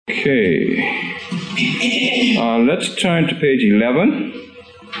Okay. Let's turn to page 11.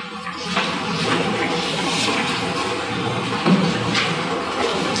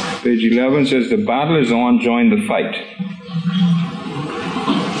 Page 11 says, the battle is on, join the fight.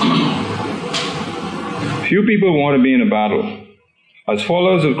 Few people want to be in a battle. As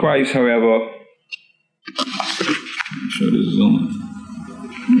followers of Christ, however,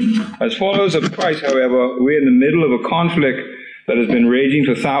 we're in the middle of a conflict that has been raging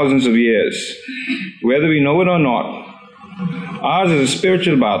for thousands of years. Whether we know it or not, ours is a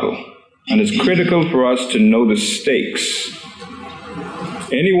spiritual battle, and it's critical for us to know the stakes.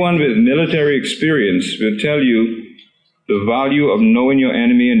 Anyone with military experience will tell you the value of knowing your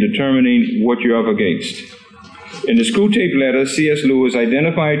enemy and determining what you're up against. In the Screwtape Letter, C.S. Lewis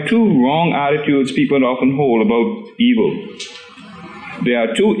identified two wrong attitudes people often hold about evil. There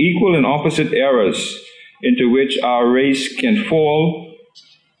are two equal and opposite errors into which our race can fall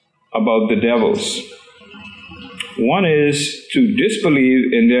about the devils. One is to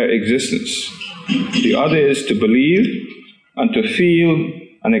disbelieve in their existence. The other is to believe and to feel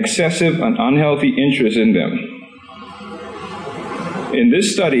an excessive and unhealthy interest in them. In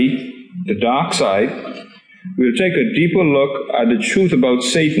this study, The Dark Side, we'll take a deeper look at the truth about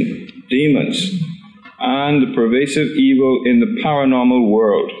Satan, demons, and the pervasive evil in the paranormal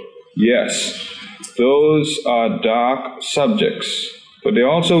world. Yes, those are dark subjects, but they're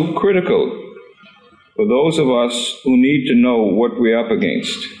also critical for those of us who need to know what we're up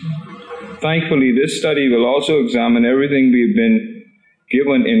against. Thankfully, this study will also examine everything we've been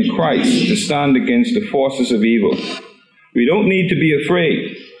given in Christ to stand against the forces of evil. We don't need to be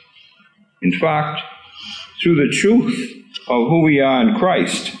afraid. In fact, through the truth of who we are in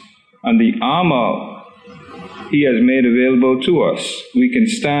Christ and the armor He has made available to us, we can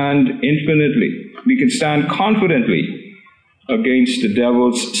stand confidently against the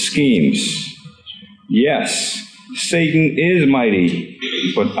devil's schemes. Yes, Satan is mighty,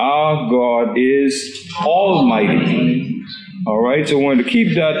 but our God is almighty. All right, so we want to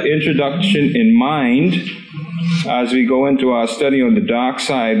keep that introduction in mind as we go into our study on the dark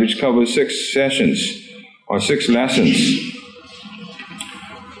side, which covers 6 sessions or 6 lessons.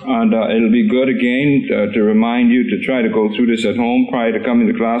 And it'll be good again to remind you to try to go through this at home prior to coming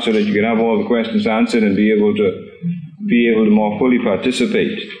to class so that you can have all the questions answered and be able to more fully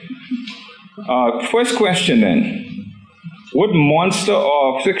participate. First question then. What monster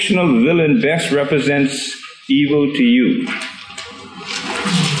or fictional villain best represents evil to you?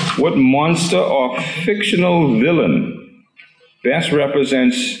 What monster or fictional villain best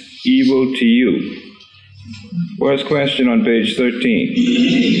represents evil to you? First question on page 13.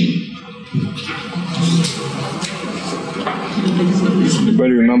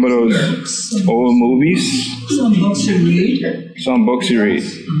 Anybody remember those old movies? Some books you read. Some books you read.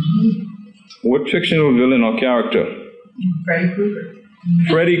 What fictional villain or character? Freddy Krueger.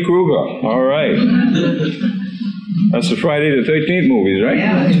 Freddy Krueger. All right. That's the Friday the 13th movies, right?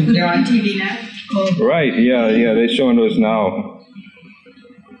 Yeah, they're on TV now. Right, yeah, they're showing those now.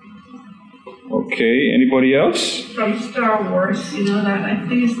 Okay, anybody else? From Star Wars, you know that? I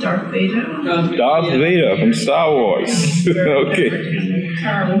think it's Darth Vader. Darth Vader from Star Wars. Okay.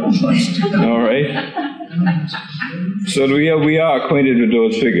 All right. So we are acquainted with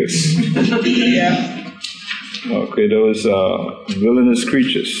those figures. Yeah. Okay, those villainous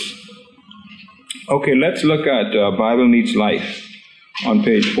creatures. Okay, let's look at Bible Meets Life on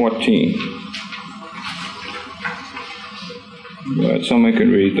page 14. Someone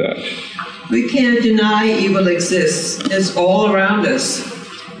can read that. We can't deny evil exists. It's all around us.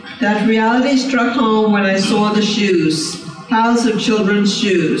 That reality struck home when I saw the shoes, piles of children's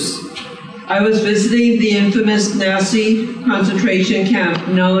shoes. I was visiting the infamous Nazi concentration camp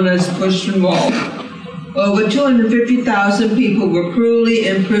known as Buchenwald. Over 250,000 people were cruelly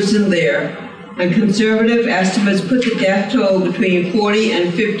imprisoned there, and conservative estimates put the death toll between 40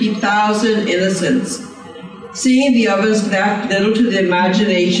 and 50,000 innocents. Seeing the others left little to the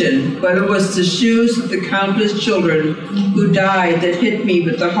imagination, but it was the shoes of the countless children who died that hit me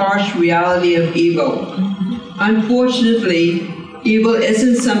with the harsh reality of evil. Unfortunately, evil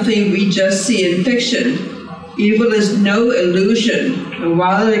isn't something we just see in fiction. Evil is no illusion, and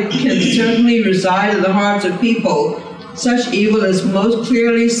while it can certainly reside in the hearts of people, such evil is most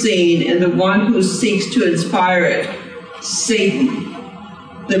clearly seen in the one who seeks to inspire it, Satan.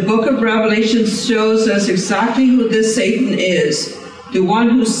 The book of Revelation shows us exactly who this Satan is, the one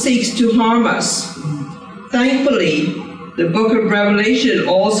who seeks to harm us. Thankfully, the book of Revelation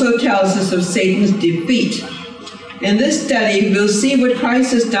also tells us of Satan's defeat. In this study, we'll see what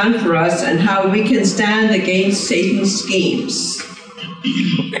Christ has done for us and how we can stand against Satan's schemes.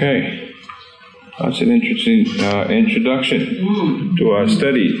 Okay. That's an interesting introduction to our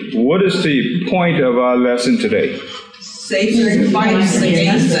study. What is the point of our lesson today? Satan fights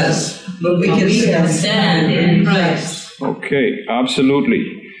against us, but we can stand in Christ. Okay,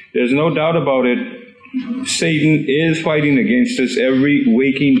 absolutely. There's no doubt about it. Satan is fighting against us every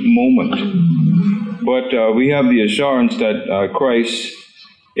waking moment. But we have the assurance that Christ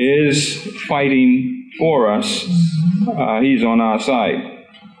is fighting for us. He's on our side.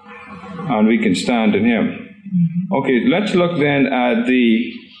 And we can stand in Him. Okay, let's look then at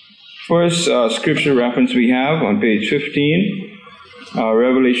the first scripture reference we have on page 15,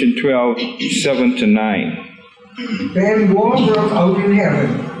 Revelation 12, 7-9. Then war broke out in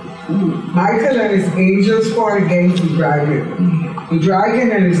heaven. Michael and his angels fought against the dragon. The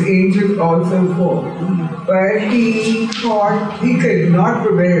dragon and his angels also fought. But he thought he could not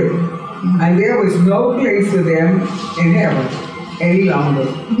prevail, and there was no place for them in heaven any longer.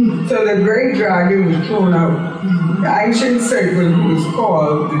 So the great dragon was thrown out, the ancient serpent who was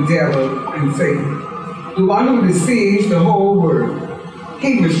called the devil and Satan, the one who deceives the whole world.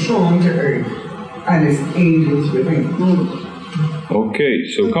 He was thrown to earth, and his angels with him. Okay,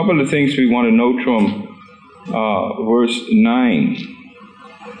 so a couple of things we want to note from verse 9.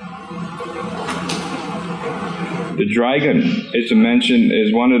 The dragon is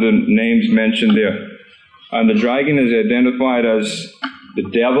one of the names mentioned there. And the dragon is identified as the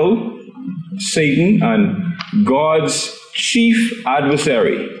devil, Satan, and God's chief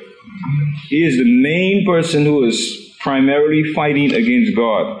adversary. He is the main person who is primarily fighting against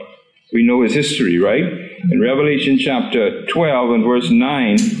God. We know his history, right? In Revelation chapter 12 and verse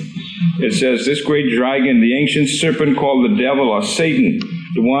 9, it says, this great dragon, the ancient serpent called the devil or Satan,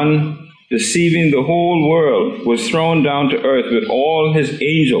 the one deceiving the whole world, was thrown down to earth with all his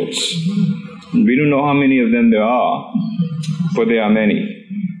angels. We don't know how many of them there are, but there are many.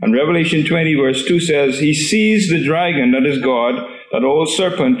 And Revelation 20 verse 2 says, he seized the dragon, that is God, that old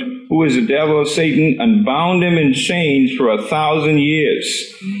serpent, who is the devil, Satan, and bound him in chains for 1,000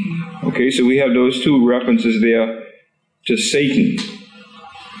 years. Okay, so we have those two references there to Satan.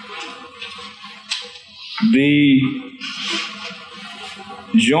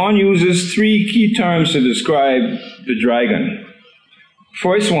 John uses three key terms to describe the dragon.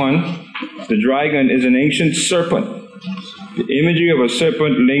 First one, the dragon is an ancient serpent. The imagery of a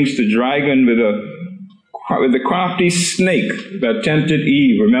serpent links the dragon with the crafty snake that tempted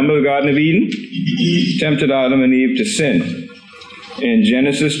Eve. Remember the Garden of Eden? Tempted Adam and Eve to sin. In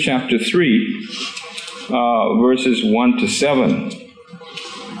Genesis chapter 3, verses 1-7.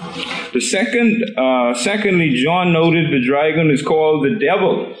 Secondly, John noted the dragon is called the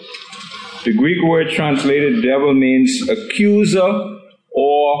devil. The Greek word translated devil means accuser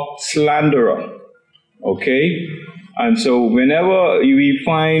or slanderer. Okay? And so whenever we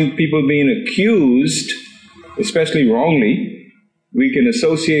find people being accused, especially wrongly, we can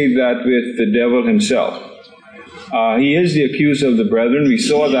associate that with the devil himself. He is the accuser of the brethren. We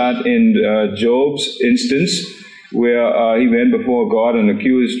saw that in Job's instance, where he went before God and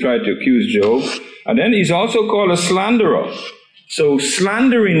tried to accuse Job. And then he's also called a slanderer. So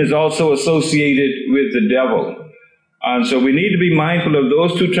slandering is also associated with the devil. And so we need to be mindful of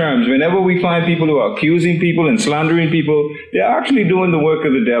those two terms. Whenever we find people who are accusing people and slandering people, they're actually doing the work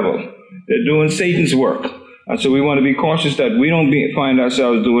of the devil. They're doing Satan's work. And so we want to be cautious that we don't find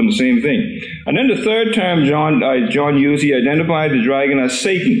ourselves doing the same thing. And then the third term John used, he identified the dragon as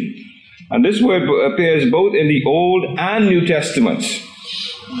Satan. And this word appears both in the Old and New Testaments.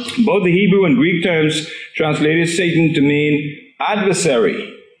 Both the Hebrew and Greek terms translated Satan to mean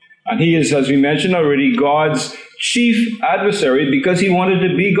adversary. And he is, as we mentioned already, God's chief adversary because he wanted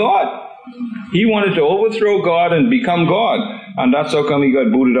to be God. He wanted to overthrow God and become God. And that's how come he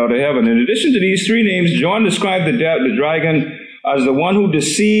got booted out of heaven. In addition to these three names, John described the dragon as the one who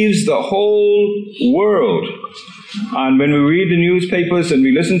deceives the whole world. And when we read the newspapers and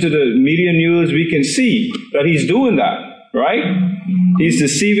we listen to the media news, we can see that he's doing that, right? He's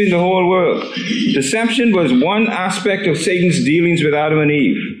deceiving the whole world. Deception was one aspect of Satan's dealings with Adam and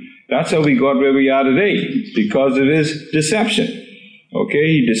Eve. That's how we got where we are today, because of his deception. Okay,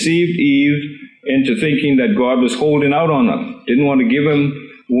 he deceived Eve into thinking that God was holding out on them. Didn't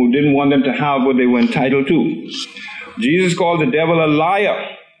want them to have what they were entitled to. Jesus called the devil a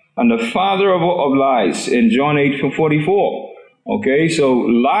liar and the father of lies in John 8:44. Okay, so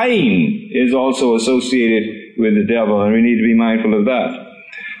lying is also associated with the devil, and we need to be mindful of that.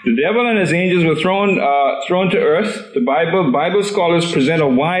 The devil and his angels were thrown to earth. The Bible scholars present a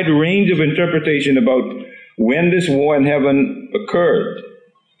wide range of interpretation about when this war in heaven occurred.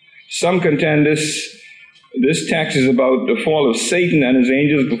 Some contend this This text is about the fall of Satan and his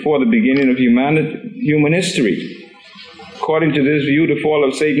angels before the beginning of human history. According to this view, the fall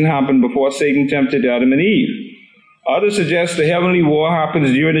of Satan happened before Satan tempted Adam and Eve. Others suggest the heavenly war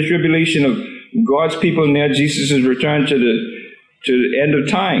happens during the tribulation of God's people near Jesus' return to the end of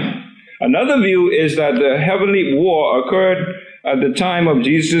time. Another view is that the heavenly war occurred at the time of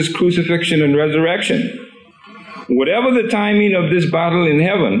Jesus' crucifixion and resurrection. Whatever the timing of this battle in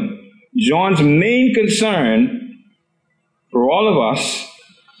heaven, John's main concern for all of us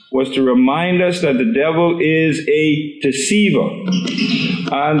was to remind us that the devil is a deceiver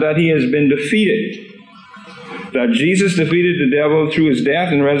and that he has been defeated. That Jesus defeated the devil through his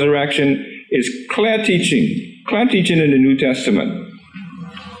death and resurrection is clear teaching in the New Testament.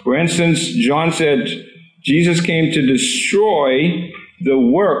 For instance, John said Jesus came to destroy the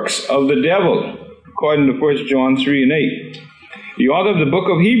works of the devil, according to 1 John 3 and 8. The author of the book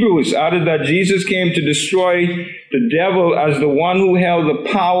of Hebrews added that Jesus came to destroy the devil as the one who held the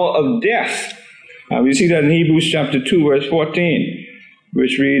power of death. We see that in Hebrews chapter 2, verse 14,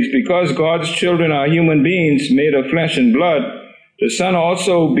 which reads, "Because God's children are human beings made of flesh and blood, the Son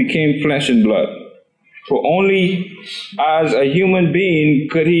also became flesh and blood. For only as a human being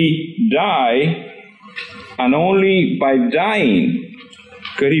could he die, and only by dying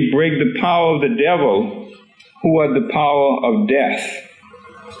could he break the power of the devil, who had the power of death."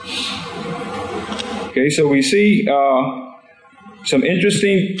 Okay, so we see some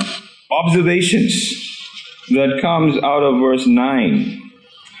interesting observations that comes out of verse 9.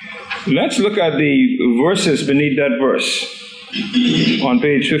 Let's look at the verses beneath that verse on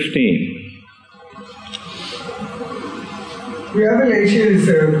page 15. Revelation is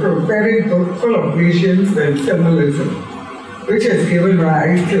a prophetic book full of visions and symbolism, which has given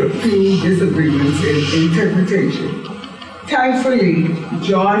rise to a few disagreements in interpretation. Thankfully,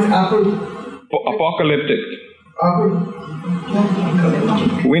 John's Apocalyptic.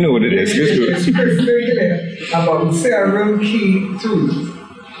 We know what it is. It's crystal clear about several key truths.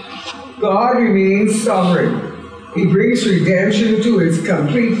 God remains sovereign. He brings redemption to its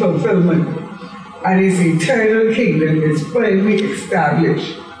complete fulfillment, and his eternal kingdom is firmly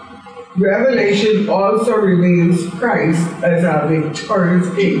established. Revelation also reveals Christ as our victorious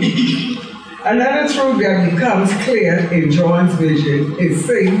king. Another truth that becomes clear in John's vision is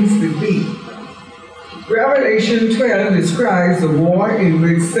Satan's defeat. Revelation 12 describes the war in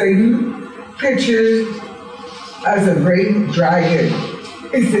which Satan, pictured as a great dragon,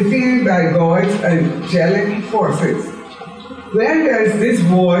 is defeated by God's angelic forces. When does this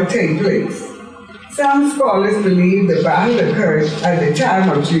war take place? Some scholars believe the battle occurred at the time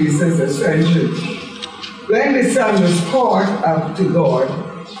of Jesus' ascension, when the Son was caught up to God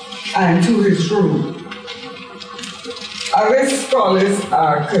and to his throne. Other scholars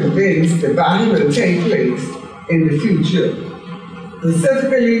are convinced the battle will take place in the future,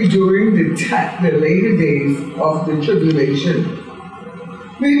 specifically during the later days of the tribulation.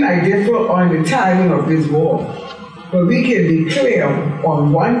 We might differ on the timing of this war, but we can be clear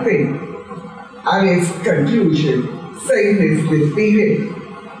on one thing. At its conclusion, Satan is defeated.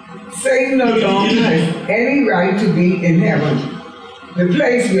 Satan no longer has any right to be in heaven, the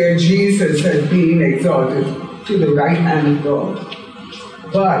place where Jesus has been exalted to the right hand of God.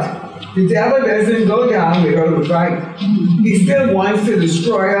 But the devil doesn't go down without a fight. He still wants to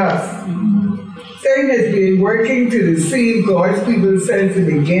destroy us. Satan has been working to deceive God's people since the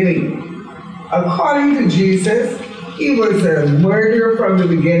beginning. According to Jesus, he was a murderer from the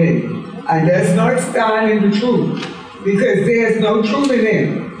beginning and does not stand in the truth, because there is no truth in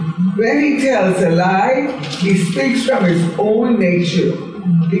him. When he tells a lie, he speaks from his own nature,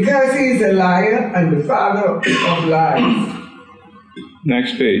 because he is a liar and the father of lies.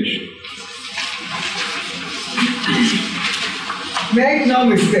 Next page. Make no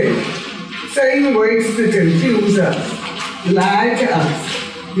mistake, Satan waits to confuse us, lie to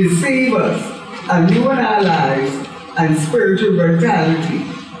us, deceive us, and ruin our lives and spiritual vitality.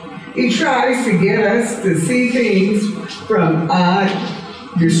 He tries to get us to see things from our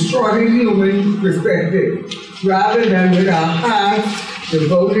distorted human perspective, rather than with our hearts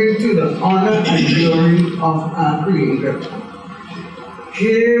devoted to the honor and glory of our Creator.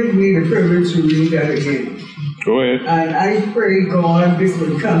 Give me the privilege to read that again. Go ahead. And I pray, God, this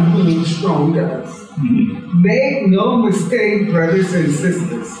will come home strong to us. Make no mistake, brothers and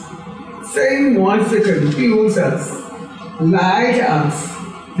sisters. Satan wants to confuse us, lie to us,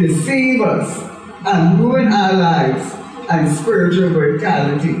 deceive us, and ruin our lives and spiritual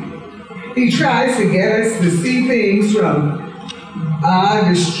vitality. He tries to get us to see things from our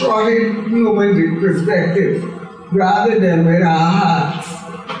distorted human perspective, rather than with our hearts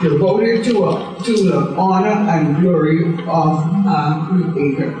devoted to the honor and glory of our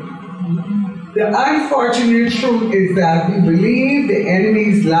Creator. The unfortunate truth is that we believe the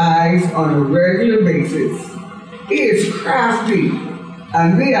enemy's lies on a regular basis. He is crafty,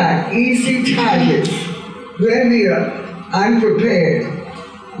 and we are easy targets when we are unprepared.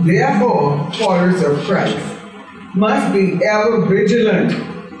 Therefore, followers of Christ must be ever vigilant.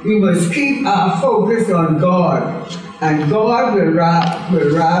 We must keep our focus on God, and God will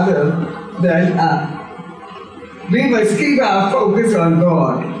rather than we must keep our focus on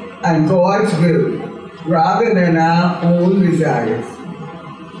God and God's will rather than our own desires.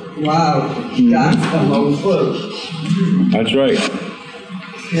 Wow, that's a mouthful. That's right.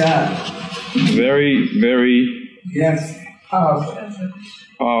 Yeah. Very, very Yes. powerful.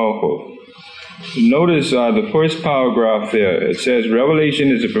 Notice the first paragraph there. It says, Revelation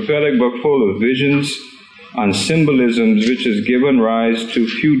is a prophetic book full of visions and symbolisms which has given rise to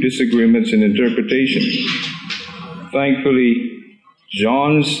few disagreements in interpretation. Thankfully,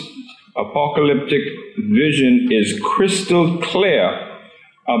 John's apocalyptic vision is crystal clear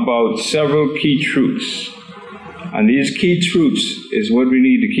about several key truths. And these key truths is what we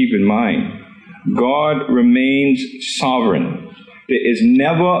need to keep in mind. God remains sovereign. There is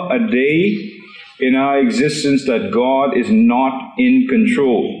never a day in our existence that God is not in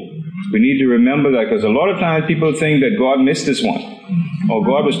control. We need to remember that, because a lot of times people think that God missed this one, or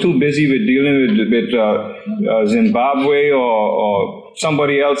God was too busy with dealing with Zimbabwe or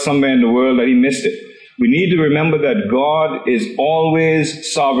somebody else somewhere in the world that he missed it. We need to remember that God is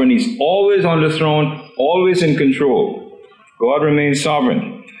always sovereign. He's always on the throne, always in control. God remains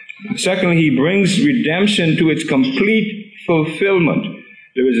sovereign. Secondly, he brings redemption to its complete fulfillment.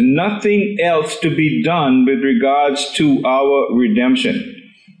 There is nothing else to be done with regards to our redemption.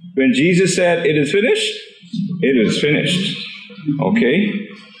 When Jesus said, it is finished, it is finished. Okay?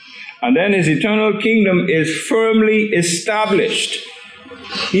 And then his eternal kingdom is firmly established.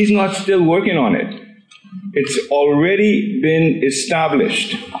 He's not still working on it. It's already been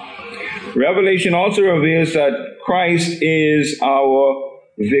established. Revelation also reveals that Christ is our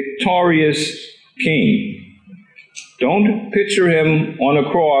victorious King. Don't picture him on a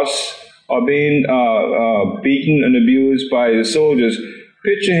cross or being beaten and abused by the soldiers.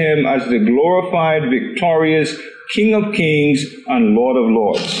 Picture him as the glorified, victorious King of Kings and Lord of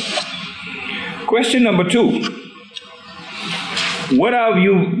Lords. Question number 2. What have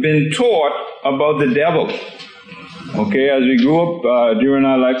you been taught about the devil? Okay, as we grew up during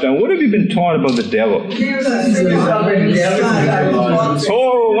our lifetime, what have you been taught about the devil?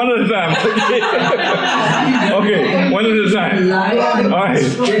 Oh, one at a time. Okay, one at a time. All right.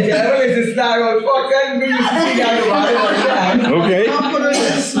 The devil is a sly fox. That means he got a lot of Okay.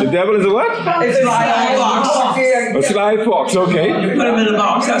 The devil is a what? It's a sly fox. A sly fox, okay. You put him in a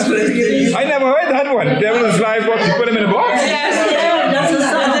box, that's what it's getting. I never heard that one. The devil is a sly fox, you put him in a box? Yes, that's a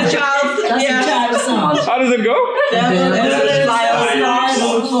song. That's a child's song. How does it go? Devil is a sly fox.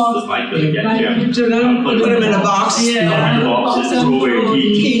 Put him in a box.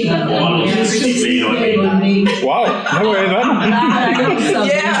 Wow, never heard that.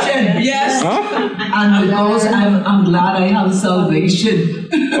 Yeah, yes. Huh? And because I'm glad I have salvation.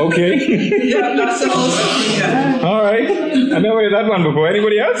 Okay. Yeah, that's the whole story. Yeah. All right. I never heard that one before.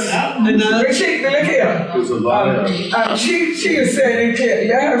 Anybody else? Look here. She is saying it.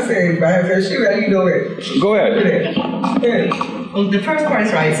 Yeah, her saying by her. She really know it. Go ahead. Well, the first part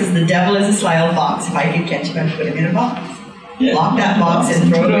is right. It says the devil is a sly old fox. If I could catch him, I'd put him in a box. Lock that box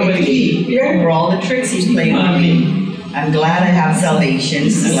and throw away the key for all the tricks he's played on me. I'm glad I have salvation.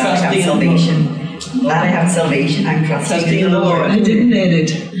 I'm glad I have salvation. Glad I have salvation. I'm trusting in the Lord. I didn't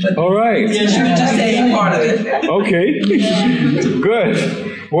edit it. All right. Yeah, she was just saying part of it. Okay. Good.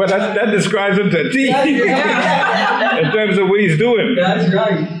 Well, that describes him to a T. In terms of what he's doing. That's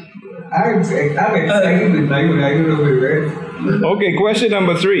right. I'm excited with my when I go over it. Okay, question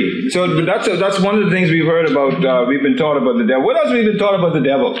number 3. So that's one of the things we've heard about, we've been taught about the devil. What else have we been taught about the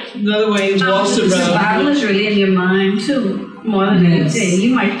devil? Another way he walks The around. Bible is really in your mind too, more than anything.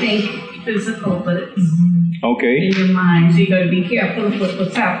 You might think physical, but it's Okay. in your mind. So you got to be careful of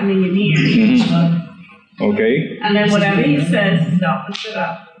what's happening in here. Okay. And then whatever he says is the opposite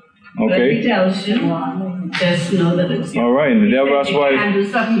of. Whatever Okay. he tells you, just know that it's All right. And the devil, that's If you why. can do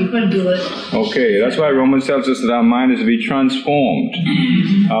something, you could do it. Okay, that's why Romans tells us that our mind is to be transformed,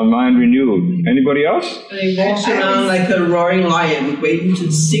 our mind renewed. Anybody else? And he walks around like a roaring lion, waiting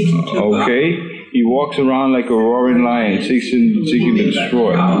to seek to Okay, he walks around like a roaring lion, seeking to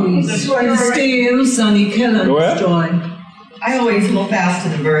destroy. He steals and he kills and Go ahead. destroys. I always hold fast to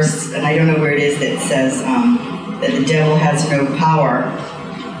the verse, and I don't know where it is, that says that the devil has no power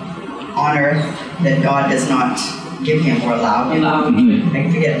on earth that God does not give him or allow him. I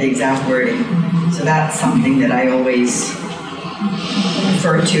forget the exact wording. So that's something that I always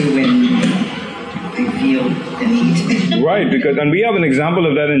refer to when I feel the need. Right, and we have an example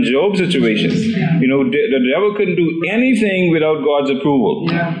of that in Job's situation. You know, the devil couldn't do anything without God's approval.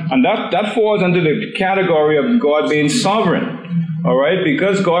 And that falls under the category of God being sovereign. All right,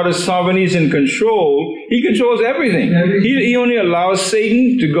 because God is sovereign, he's in control. He controls everything. He only allows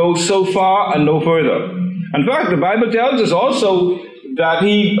Satan to go so far and no further. In fact, the Bible tells us also that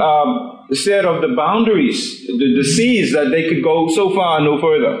he said of the boundaries, the seas, that they could go so far and no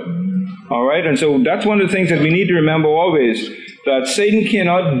further. All right, and so that's one of the things that we need to remember always, that Satan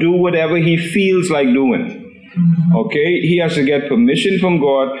cannot do whatever he feels like doing. Okay, he has to get permission from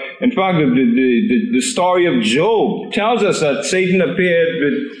God. In fact, the story of Job tells us that Satan appeared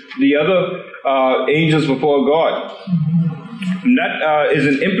with the other angels before God. And that is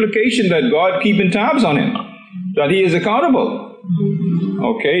an implication that God keeping tabs on him, that he is accountable.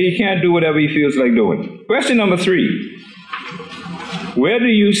 Okay, he can't do whatever he feels like doing. Question number 3. Where do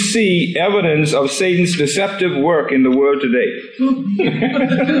you see evidence of Satan's deceptive work in the world today?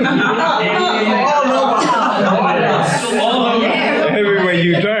 Everywhere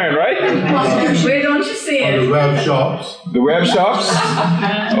you turn, right? Where don't you see it? On the web shops. The web shops?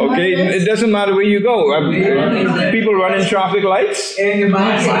 Okay, it doesn't matter where you go. People running traffic lights? In the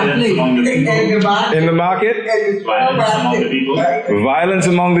market. In the market? Violence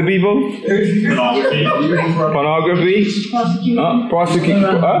among the people? Pornography?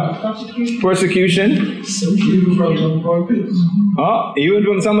 Persecution? Even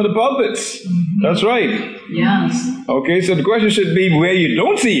from some of the pulpits. That's right. Yes. Okay, so the question should be where you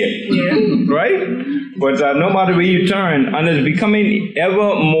don't see it. Right? But no matter where you turn, and it's becoming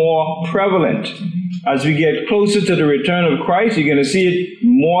ever more prevalent. As we get closer to the return of Christ, you're going to see it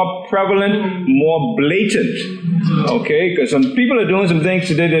more prevalent, more blatant. Okay? Because some people are doing some things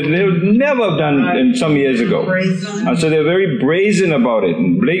today that they would never have done in some years ago. And so they're very brazen about it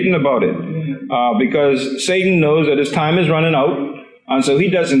and blatant about it. Because Satan knows that his time is running out. And so he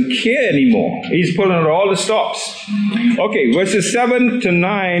doesn't care anymore. He's pulling out all the stops. Okay, verses 7 to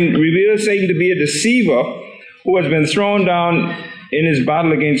 9 reveal Satan to be a deceiver who has been thrown down in his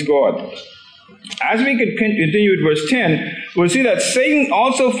battle against God. As we continue with verse 10, we'll see that Satan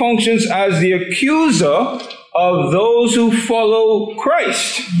also functions as the accuser of those who follow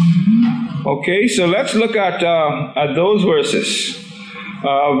Christ. Okay, so let's look at those verses.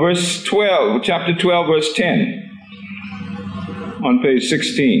 Verse 12, chapter 12, verse 10. On page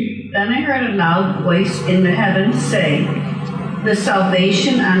 16. Then I heard a loud voice in the heavens say, "The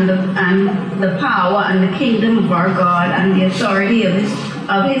salvation and the power and the kingdom of our God and the authority of his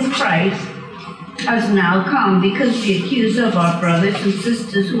Christ has now come, because the accuser of our brothers and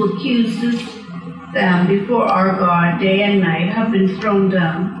sisters who accuses them before our God day and night have been thrown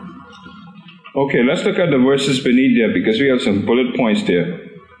down." Okay, let's look at the verses beneath there, because we have some bullet points there.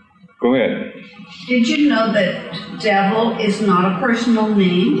 Go ahead. Did you know that devil is not a personal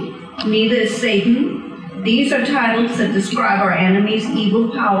name? Neither is Satan. These are titles that describe our enemy's evil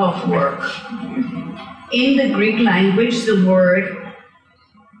power of work. In the Greek language, the word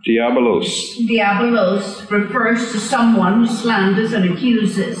diabolos refers to someone who slanders and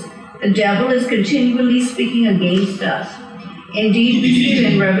accuses. The devil is continually speaking against us. Indeed, we see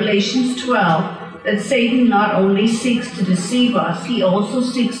in Revelation 12 that Satan not only seeks to deceive us, he also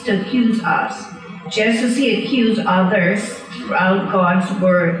seeks to accuse us, just as he accused others throughout God's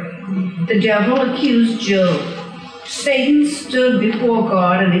word. The devil accused Job. Satan stood before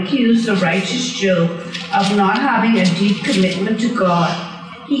God and accused the righteous Job of not having a deep commitment to God.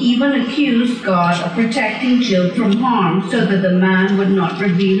 He even accused God of protecting Job from harm so that the man would not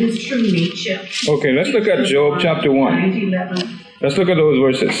reveal his true nature. Okay, let's look at Job chapter 1. 9-11. Let's look at those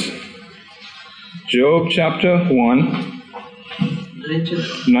verses. Job chapter 1,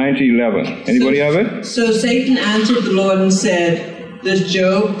 9-11. Anybody have it? So Satan answered the Lord and said, "Does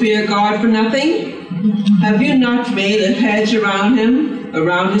Job fear God for nothing? Have you not made a hedge around him,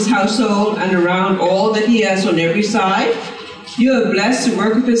 around his household, and around all that he has on every side? You have blessed the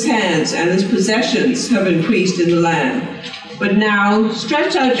work of his hands, and his possessions have increased in the land. But now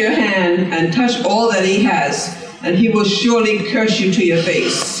stretch out your hand and touch all that he has, and he will surely curse you to your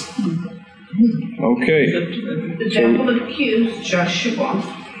face." Okay. The devil accused Joshua.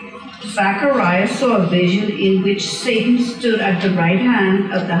 Zachariah saw a vision in which Satan stood at the right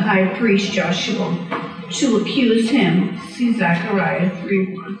hand of the high priest Joshua to accuse him. See Zechariah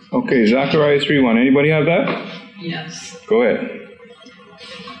 3:1. Okay, Zechariah 3:1. Anybody have that? Yes. Go ahead.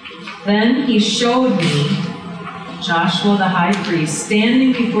 Then he showed me Joshua the high priest,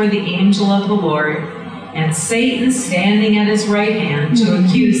 standing before the angel of the Lord, and Satan standing at his right hand to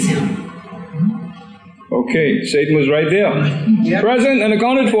accuse him. Okay, Satan was right there. Yep. Present and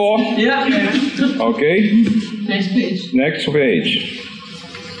accounted for. Yep. Okay. Next page. Next page.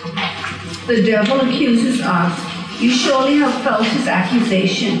 The devil accuses us. You surely have felt his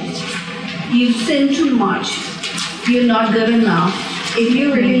accusations. You've sinned too much. You're not good enough. If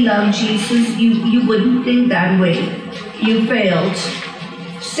you really love Jesus, you wouldn't think that way. You failed.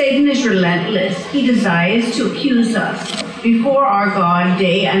 Satan is relentless. He desires to accuse us before our God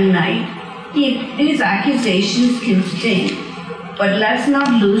day and night. His accusations can sting. But let's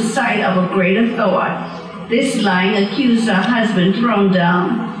not lose sight of a greater thought. This lying accuser has been thrown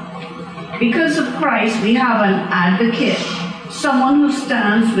down. Because of Christ, we have an advocate, someone who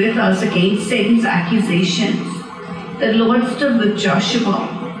stands with us against Satan's accusations. The Lord stood with Joshua.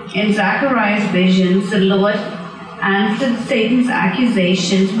 In Zechariah's visions, the Lord answered Satan's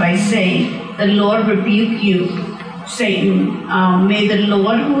accusations by saying, "The Lord rebuke you, Satan. May the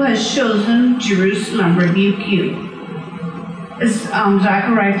Lord who has chosen Jerusalem rebuke you."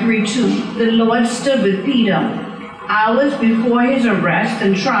 Zechariah 3:2. The Lord stood with Peter. Hours before his arrest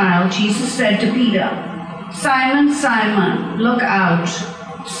and trial, Jesus said to Peter, "Simon, Simon, look out.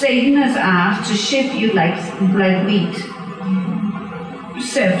 Satan has asked to shift you like wheat.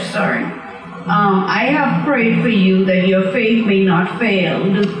 I have prayed for you that your faith may not fail."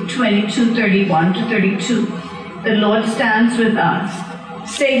 Luke 22:31-32. The Lord stands with us.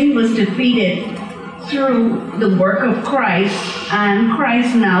 Satan was defeated through the work of Christ, and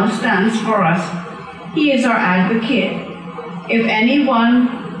Christ now stands for us. He is our advocate. If anyone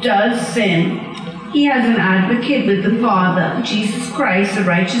does sin, he has an advocate with the Father, Jesus Christ, the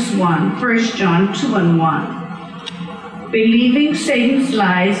righteous one. 1 John 2:1. Believing Satan's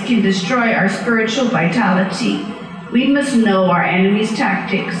lies can destroy our spiritual vitality. We must know our enemy's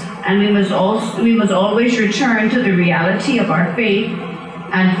tactics, and we must always return to the reality of our faith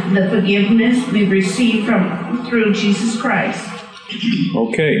and the forgiveness we receive through Jesus Christ.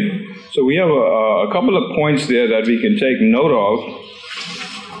 Okay, so we have a couple of points there that we can take note of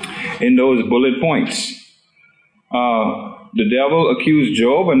in those bullet points. The devil accused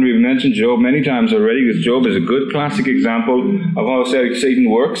Job, and we've mentioned Job many times already, because Job is a good classic example of how Satan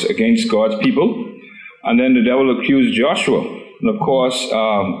works against God's people. And then the devil accused Joshua. And of course,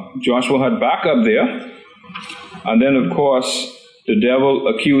 Joshua had backup there. And then, of course, the devil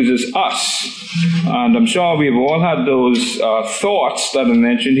accuses us. And I'm sure we've all had those thoughts that are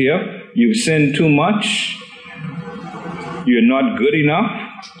mentioned here. You've sinned too much. You're not good enough.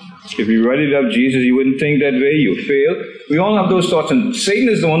 If you really love Jesus, you wouldn't think that way. You failed. We all have those thoughts, and Satan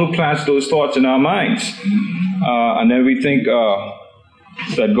is the one who plants those thoughts in our minds. And then we think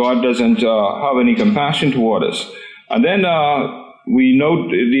that God doesn't have any compassion toward us. And then we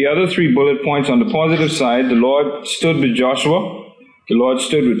note the other three bullet points on the positive side. The Lord stood with Joshua. The Lord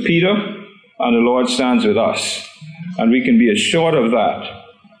stood with Peter. And the Lord stands with us. And we can be assured of that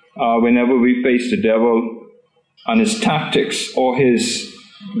whenever we face the devil and his tactics or his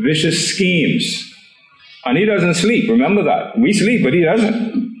vicious schemes. And he doesn't sleep. Remember that. We sleep, but he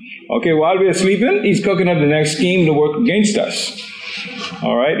doesn't. Okay, while we're sleeping, he's cooking up the next scheme to work against us.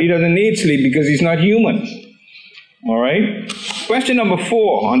 All right? He doesn't need sleep because he's not human. All right? Question number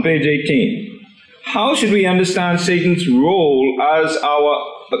 4 on page 18. How should we understand Satan's role as our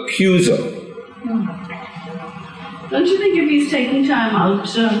accuser? Don't you think if he's taking time out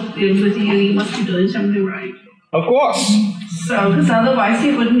to deal with you, he must be doing something right? Of course. So, because otherwise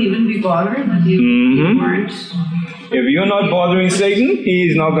he wouldn't even be bothering with you. Mm-hmm. You weren't. If you're not bothering Satan,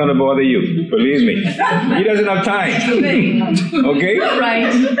 he's not going to bother you. Believe me. He doesn't have time. Okay?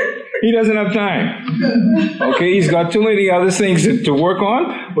 Right. He doesn't have time. Okay? He's got too many other things to work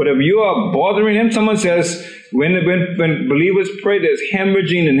on. But if you are bothering him, someone says, when believers pray, there's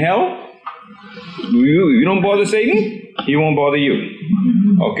hemorrhaging in hell. You don't bother Satan, he won't bother you.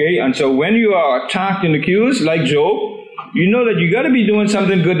 Okay? And so when you are attacked and accused, like Job, you know that you got to be doing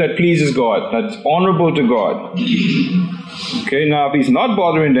something good that pleases God, that's honorable to God. Okay, now if he's not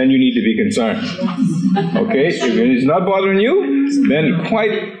bothering, then you need to be concerned. Okay, if he's not bothering you, then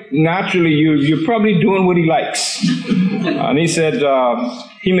quite naturally you're probably doing what he likes. And he said,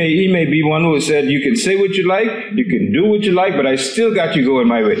 he may be one who said, you can say what you like, you can do what you like, but I still got you going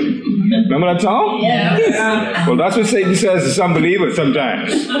my way. Remember that song? Yeah. Well, that's what Satan says to some believers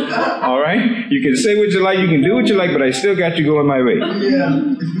sometimes. All right? You can say what you like, you can do what you like, but I still got you going my way.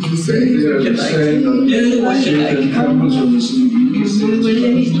 Yeah. Satan comes from the sleep.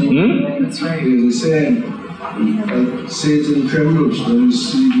 That's right. There's a saying, Satan trembles when he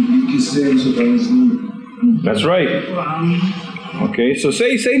sees the weakest sayings upon his knee. That's right. Okay, so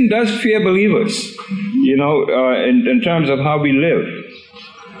Satan does fear believers, in terms of how we live.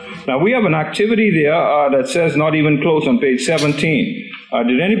 Now, we have an activity there that says not even close on page 17.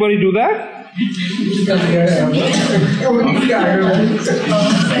 Did anybody do that? She didn't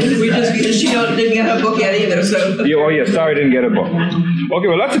get her book yet either, so. Sorry, I didn't get a book. Okay,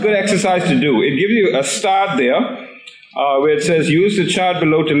 well, that's a good exercise to do. It gives you a start there, where it says, use the chart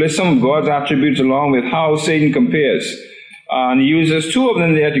below to list some of God's attributes along with how Satan compares. And he uses two of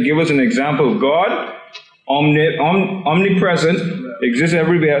them there to give us an example of God, omnipresent, exists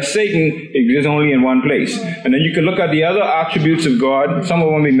everywhere. Satan exists only in one place. And then you can look at the other attributes of God. Some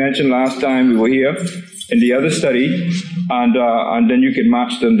of them we mentioned last time we were here in the other study, and then you can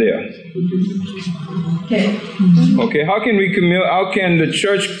match them there. Okay. How can the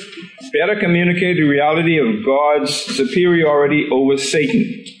church better communicate the reality of God's superiority over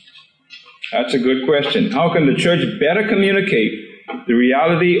Satan? That's a good question. How can the church better communicate the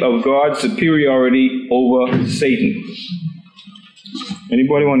reality of God's superiority over Satan?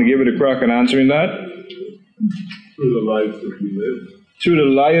 Anybody want to give it a crack at answering that? Through the life that we live.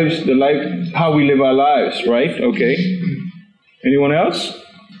 Through how we live our lives, right? Okay. Anyone else?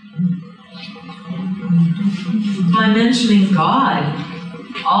 By mentioning God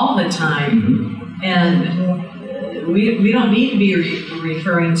all the time, and we don't need to be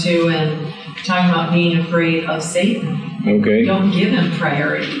referring to and talking about being afraid of Satan. Okay. We don't give him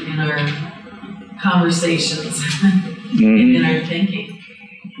priority in our conversations, in our thinking.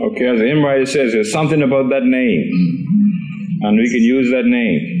 Okay, as the hymn writer says, there's something about that name, and we can use that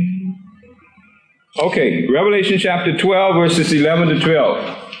name. Okay, Revelation chapter 12, verses 11 to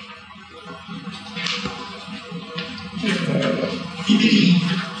 12.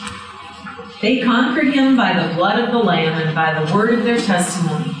 They conquered him by the blood of the Lamb and by the word of their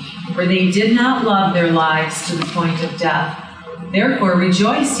testimony, for they did not love their lives to the point of death. Therefore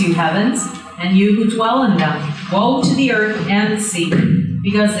rejoice, you heavens, and you who dwell in them. Woe to the earth and the sea,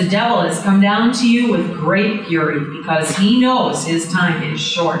 because the devil has come down to you with great fury, because he knows his time is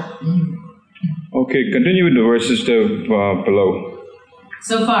short. Okay, continue with the verses below.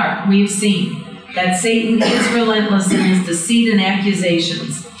 So far, we've seen that Satan is relentless in his deceit and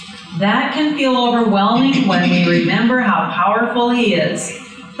accusations. That can feel overwhelming when we remember how powerful he is.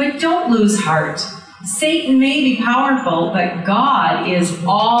 But don't lose heart. Satan may be powerful, but God is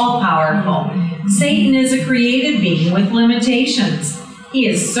all-powerful. Satan is a created being with limitations. He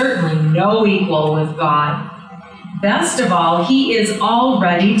is certainly no equal with God. Best of all, he is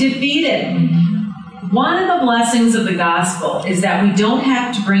already defeated. One of the blessings of the gospel is that we don't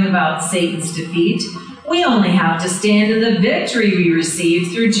have to bring about Satan's defeat. We only have to stand in the victory we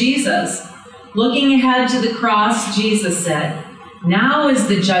receive through Jesus. Looking ahead to the cross, Jesus said, "Now is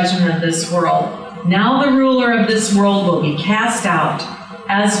the judgment of this world. Now the ruler of this world will be cast out.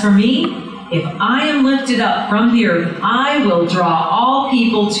 As for me, if I am lifted up from the earth, I will draw all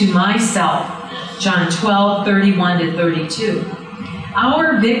people to myself." John 12:31-32.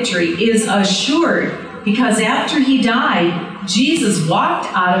 Our victory is assured because after he died, Jesus walked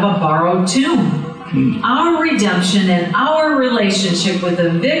out of a borrowed tomb. Our redemption and our relationship with the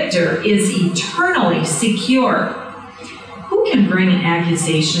victor is eternally secure. Who can bring an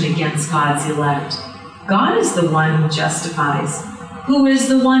accusation against God's elect? God is the one who justifies. Who is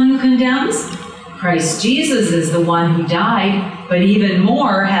the one who condemns? Christ Jesus is the one who died, but even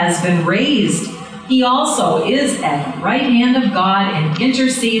more has been raised. He also is at the right hand of God and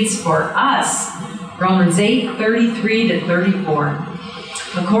intercedes for us. Romans 8:33-34.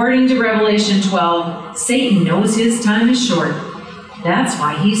 According to Revelation 12, Satan knows his time is short. That's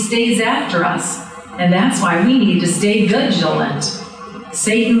why he stays after us. And that's why we need to stay vigilant.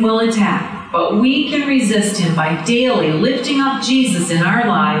 Satan will attack, but we can resist him by daily lifting up Jesus in our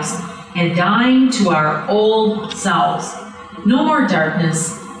lives and dying to our old selves. No more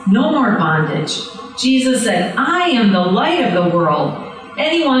darkness, no more bondage. Jesus said, "I am the light of the world.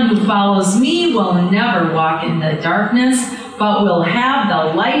 Anyone who follows me will never walk in the darkness, but will have the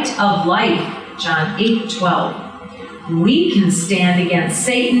light of life." John 8:12. We can stand against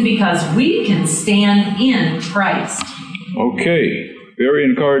Satan because we can stand in Christ. Okay, very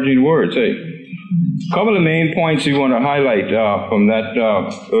encouraging words. Hey, a couple of main points we want to highlight from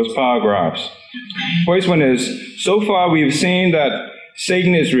those paragraphs. First one is, so far we've seen that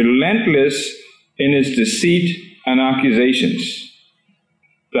Satan is relentless in his deceit and accusations.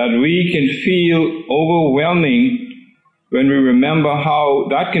 That we can feel overwhelming when we remember how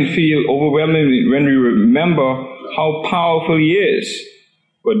how powerful he is.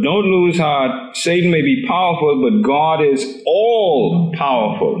 But don't lose heart. Satan may be powerful, but God is all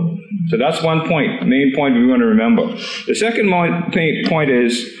powerful. So that's one point, main point we want to remember. The second point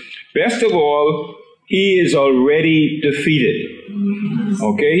is, best of all, he is already defeated.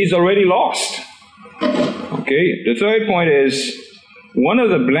 Okay, he's already lost. Okay, the third point is, one of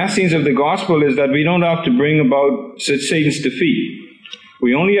the blessings of the gospel is that we don't have to bring about Satan's defeat.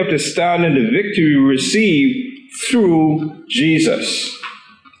 We only have to stand in the victory we receive through Jesus.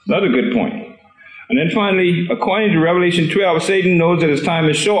 Another good point. And then finally, according to Revelation 12, Satan knows that his time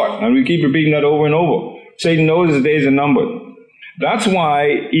is short. And we keep repeating that over and over. Satan knows his days are numbered. That's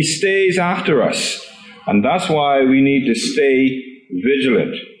why he stays after us. And that's why we need to stay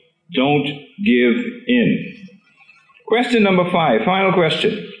vigilant. Don't give in. Question number 5, final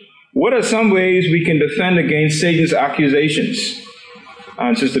question. What are some ways we can defend against Satan's accusations?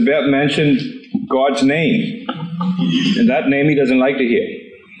 And Sister Beth mentioned God's name. And that name he doesn't like to hear.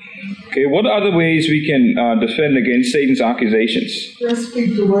 Okay, what are other ways we can defend against Satan's accusations? Just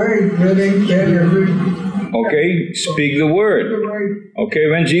speak the word. Okay, speak the word. Okay,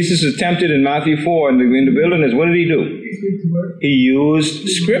 when Jesus was tempted in Matthew 4 in the wilderness, what did he do? He used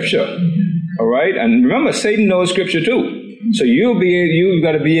Scripture. All right, and remember, Satan knows Scripture too. So you've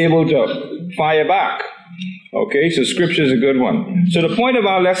got to be able to fire back. Okay, so Scripture is a good one. So the point of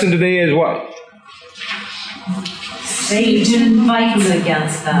our lesson today is what? Satan fights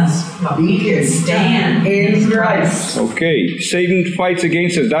against us. We can stand in Christ. Okay, Satan fights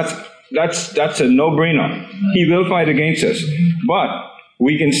against us. That's a no-brainer. He will fight against us, but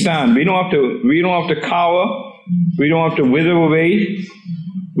we can stand. We don't have to cower. We don't have to wither away.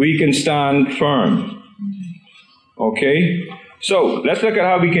 We can stand firm. Okay, so let's look at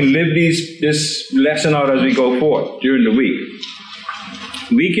how we can live this lesson out as we go forth during the week.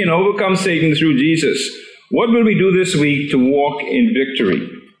 We can overcome Satan through Jesus. What will we do this week to walk in victory?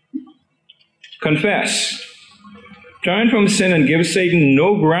 Confess. Turn from sin and give Satan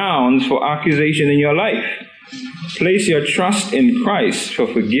no grounds for accusation in your life. Place your trust in Christ for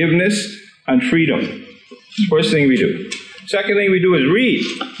forgiveness and freedom. First thing we do. Second thing we do is read.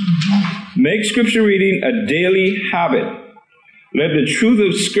 Make Scripture reading a daily habit. Let the truth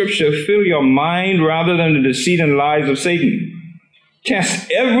of Scripture fill your mind rather than the deceit and lies of Satan.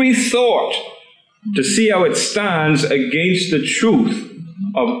 Test every thought to see how it stands against the truth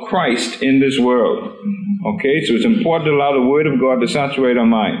of Christ in this world. Okay, so it's important to allow the Word of God to saturate our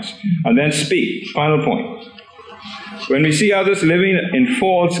minds. And then speak. Final point. When we see others living in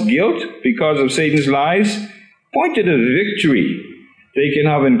false guilt because of Satan's lies, point to the victory they can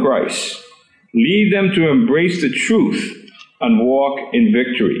have in Christ. Lead them to embrace the truth and walk in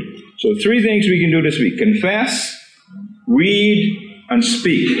victory. So 3 things we can do this week. Confess, read, and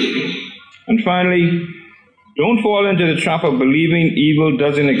speak. And finally, don't fall into the trap of believing evil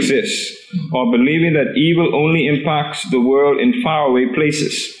doesn't exist, or believing that evil only impacts the world in faraway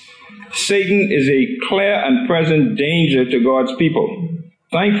places. Satan is a clear and present danger to God's people.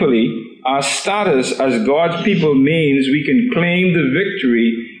 Thankfully, our status as God's people means we can claim the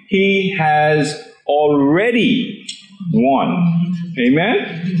victory He has already won. Amen?